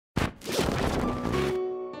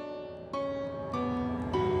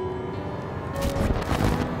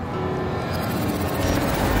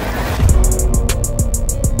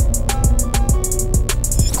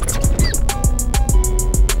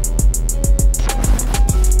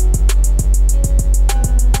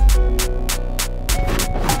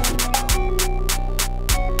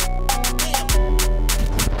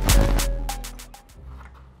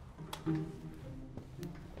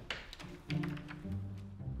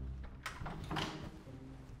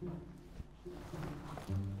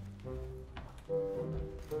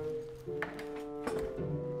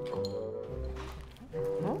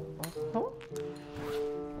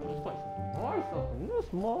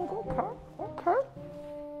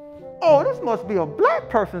Oh, this must be a black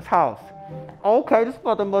person's house. Okay, this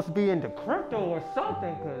mother must be into crypto or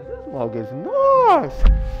something, cause this mug is nice.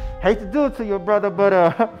 Hate to do it to your brother, but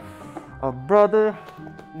a brother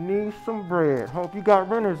needs some bread. Hope you got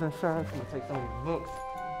renter's insurance. I'm gonna take some of these books.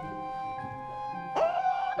 Oh,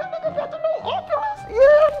 that nigga got the new Oculus.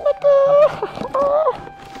 Yeah, nigga. Oh.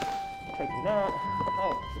 Taking that.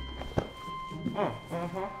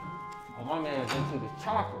 Oh, my man's into the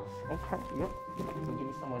chocolates. Okay, yep. So give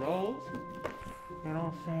me some of those. You know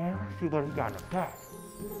what I'm saying? See what we got in the back.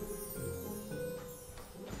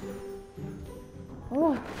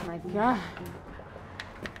 Oh my God.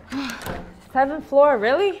 7th floor,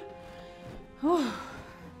 really? Oh.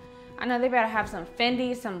 I know they better have some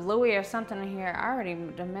Fendi, some Louis or something in here. I already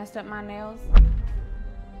done messed up my nails.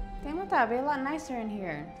 Damn, I thought it'd be a lot nicer in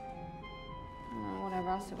here. Whatever,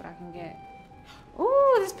 I'll see what I can get.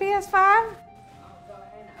 Ooh, this PS5. I'll go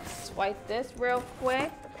ahead and swipe this real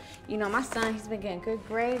quick. You know, my son, he's been getting good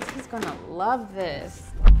grades. He's gonna love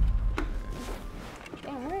this.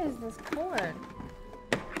 Damn, where is this cord?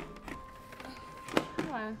 How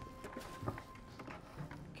do I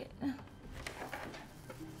get...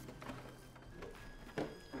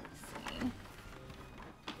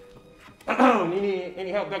 You need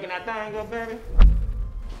any help breaking that thing up, baby?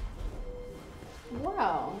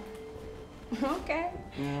 Wow. Okay.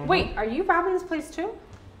 Wait, are you robbing this place too?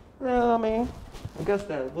 Yeah, I mean, I guess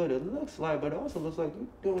that's what it looks like, but it also looks like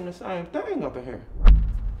you're doing the same thing up in here.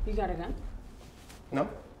 You got a gun? No?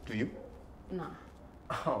 Do you? No.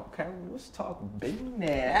 Oh, okay, let's talk business.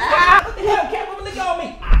 What the hell? Can't let go of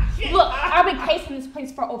me. Look, I've been pacing this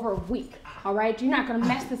place for over a week, all right? You're not gonna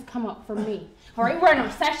mess this come up for me, all right? We're in a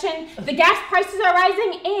recession, the gas prices are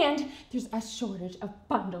rising, and there's a shortage of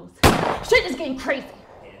bundles. Shit is getting crazy.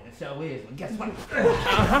 Yeah, it so is, but guess what?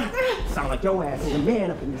 Sound like your ass is a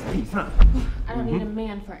man up in this piece, huh? I don't need a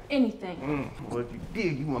man for anything. Well, if you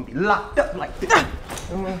did, you want to be locked up like this.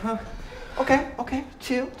 Okay,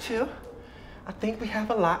 chill. I think we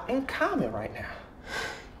have a lot in common right now.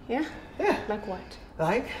 Yeah? Yeah. Like what?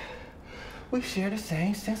 Like, we share the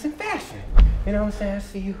same sense in fashion. You know what I'm saying? I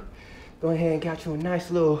see you go ahead and got you a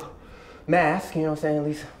nice little mask, you know what I'm saying? At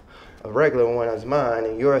least a regular one is mine,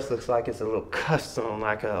 and yours looks like it's a little custom,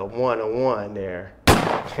 like a one-on-one there.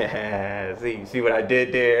 see what I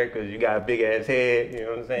did there? Because you got a big-ass head, you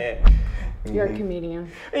know what I'm saying? You're a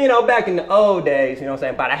comedian. You know, back in the old days, you know what I'm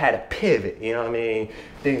saying, but I had to pivot, you know what I mean?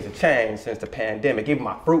 Things have changed since the pandemic. Even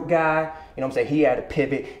my fruit guy, you know what I'm saying, he had to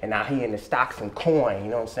pivot, and now he in the stocks and coin, you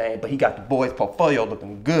know what I'm saying? But he got the boys' portfolio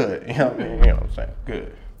looking good, you know what I mean? You know what I'm saying?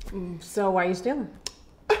 Good. So why are you stealing?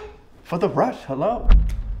 For the rush, hello?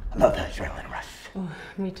 I love that adrenaline rush. Oh,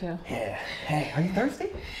 me too. Yeah. Hey, are you thirsty?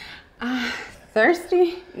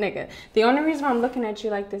 Thirsty? Nigga, the only reason I'm looking at you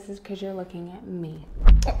like this is because you're looking at me.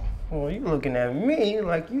 Well, you looking at me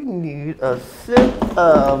like you need a sip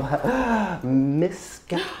of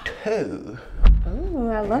Moscato. Ooh,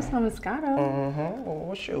 I love some Moscato.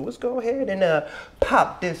 Well, sure. Let's go ahead and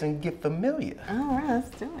pop this and get familiar. All right, let's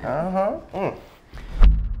do it.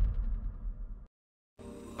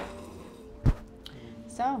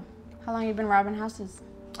 So, how long you been robbing houses?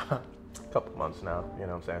 Couple months now, you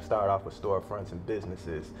know what I'm saying? Started off with storefronts and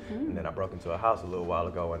businesses, and then I broke into a house a little while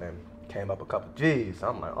ago and then came up a couple G's. So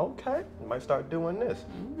I'm like, okay, I might start doing this.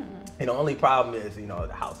 And the only problem is, you know,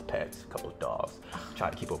 the house pets, a couple of dogs. Try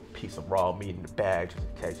to keep a piece of raw meat in the bag just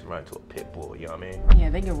in case you run into a pit bull, you know what I mean? Yeah,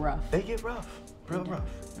 they get rough. They get rough, real rough,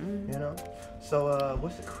 you know? So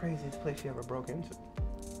what's the craziest place you ever broke into?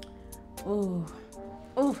 Ooh,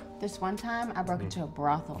 this one time I broke into a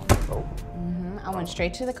brothel. Oh. I went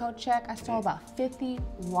straight to the coat check. I stole about 50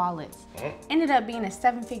 wallets. Ended up being a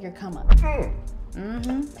 7-figure come up.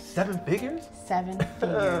 7 figures? 7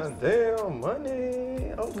 figures. Damn,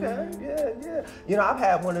 money. Okay, yeah. You know, I've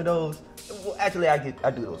had one of those. Well, actually, I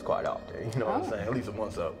do those quite often. You know what I'm saying? At least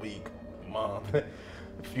once a week, a month, a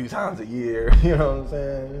few times a year. You know what I'm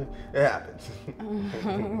saying? It happens.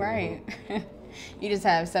 Right. You just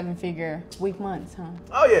have 7-figure week months, huh?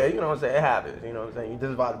 Oh yeah, you know what I'm saying? It happens. You know what I'm saying? This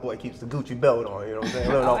is why the boy keeps the Gucci belt on. You know what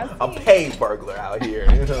I'm saying? I'm paid burglar out here.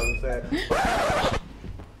 You know what I'm saying?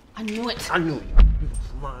 I knew it. I knew you. You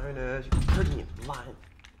lying ass. You pretty and lying.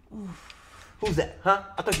 Who's that, huh?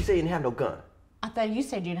 I thought you said you didn't have no gun. I thought you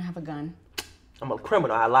said you didn't have a gun. I'm a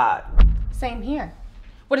criminal. I lied. Same here.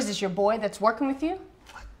 What is this, your boy that's working with you?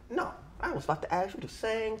 What? No, I was about to ask you the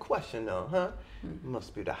same question though, huh?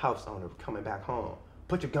 Must be the house owner coming back home.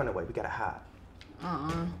 Put your gun away. We gotta hide.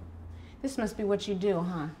 This must be what you do,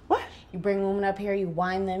 huh? What? You bring women up here, you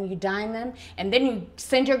wine them, you dine them, and then you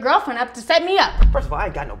send your girlfriend up to set me up. First of all, I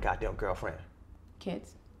ain't got no goddamn girlfriend.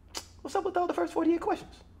 Kids. What's up with all the first 48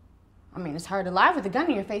 questions? I mean, it's hard to lie with a gun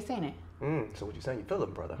in your face, ain't it? So what you saying? You feel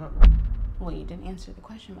him, brother, huh? Well, you didn't answer the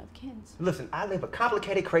question about the kids. Listen, I live a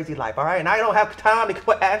complicated, crazy life, all right? And I don't have time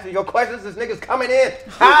to answer your questions. This nigga's coming in.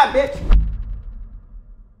 Hi, bitch.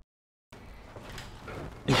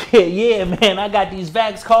 Yeah, man, I got these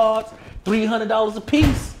Vax cards, $300 a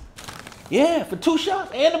piece. Yeah, for 2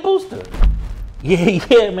 shots and a booster.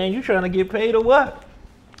 Yeah, man, you trying to get paid or what?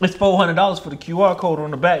 It's $400 for the QR code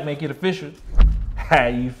on the back, make it official. How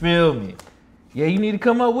you feel me? Yeah, you need to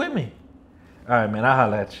come up with me. All right, man, I'll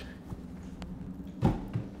holler at you.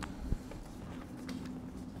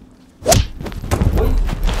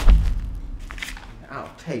 I'll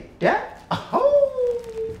take that.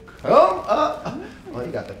 Oh, come up. Oh,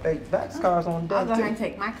 you got the fake Vax cards on deck. I'll go ahead and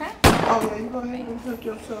take my cut. Oh, yeah, you go ahead and hook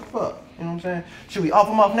yourself up. You know what I'm saying? Should we off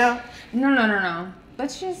them up now? No.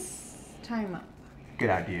 Let's just tie him up. Good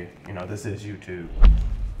idea. You know, this is YouTube.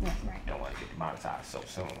 Yeah, right. Don't want to get demonetized so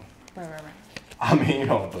soon. Right. I mean, you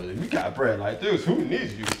know, but if you got bread like this, who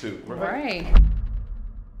needs YouTube, right?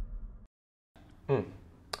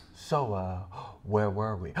 So, where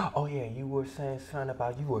were we? Oh, yeah, you were saying something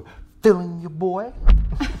about you were feeling your boy.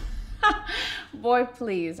 Boy,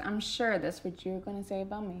 please. I'm sure that's what you were going to say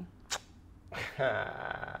about me.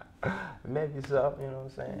 Maybe so, you know what I'm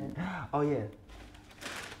saying? Oh, yeah.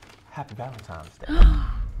 Happy Valentine's Day.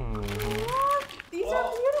 These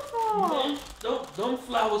are beautiful. Man, them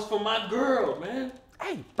flowers for my girl, man.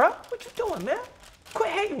 Hey, bro, what you doing, man? Quit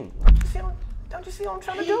hating. Don't you see what I'm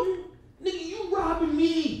trying to do? Nigga, you robbing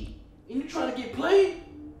me. And you trying to get played?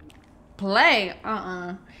 Play?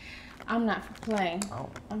 I'm not for play. Oh.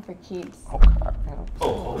 I'm for keeps. Okay.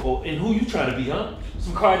 Oh, and who you trying to be, huh?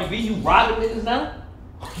 Some Cardi B, you robbing niggas now?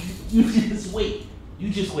 You just wait.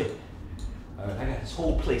 All right, I got this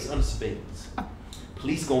whole place under surveillance.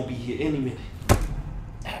 Police gonna be here any minute.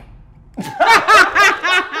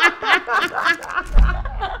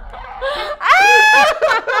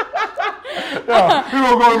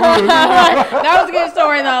 That was a good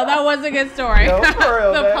story, though. That was a good story. Yo, for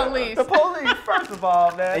real, The man. police. The police, first of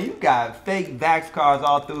all, man. And you got fake Vax cards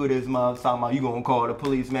all through this mug talking about you gonna call the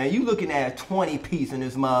police, man. You looking at 20 piece in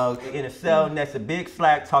this mug in a cell next to Big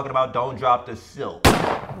Slack talking about don't drop the silk.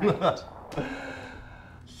 Right.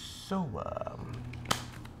 So,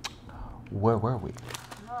 where were we?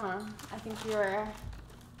 I think you were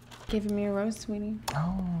giving me a rose, sweetie.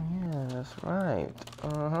 Oh, yeah, that's right.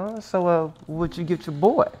 So, what'd you get your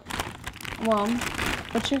boy? Well,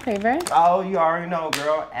 what's your favorite? Oh, you already know,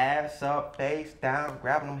 girl. Ass up, face down,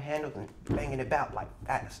 grabbing them handles and banging it back like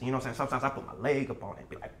that. You know what I'm saying? Sometimes I put my leg up on it,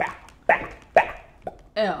 be like, back.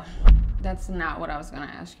 Ew, that's not what I was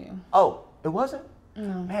gonna ask you. Oh, it wasn't?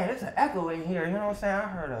 No. Man, there's an echo in here, you know what I'm saying?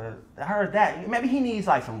 I heard that. Maybe he needs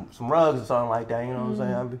like some rugs or something like that, you know what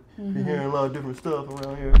I'm saying? I be hearing a lot of different stuff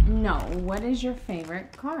around here. No, what is your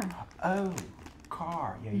favorite car? Oh,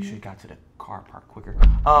 car. Yeah, you should have got to the car part quicker.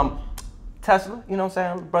 Tesla, you know what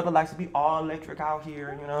I'm saying? Brother likes to be all electric out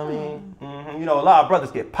here, you know what I mean? You know, a lot of brothers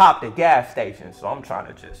get popped at gas stations, so I'm trying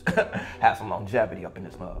to just have some longevity up in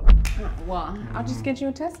this mug. Well, I'll just get you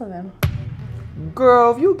a Tesla then.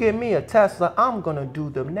 Girl, if you give me a Tesla, I'm gonna do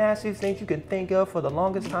the nastiest things you can think of for the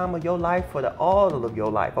longest time of your life, for all of your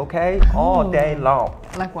life, okay? All day long.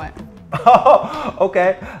 Like what?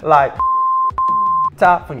 Okay, like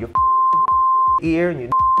top from your ear and your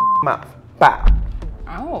mouth. Bow.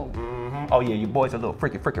 Oh. Oh yeah, your boy's a little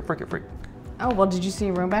freaky. Oh, well, did you see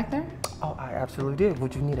a room back there? Oh, I absolutely did.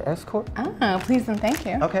 Would you need an escort? Oh, please and thank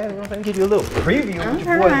you. Okay, I'm gonna give you a little preview of what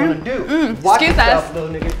your boy's gonna do. Watch Excuse yourself, us. little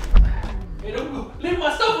nigga. Hey, don't leave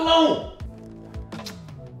my stuff alone.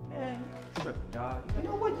 Man, tripping, dog. You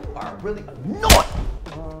know what? You are really annoying.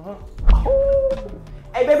 Oh.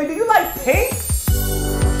 Hey, baby, do you like pink?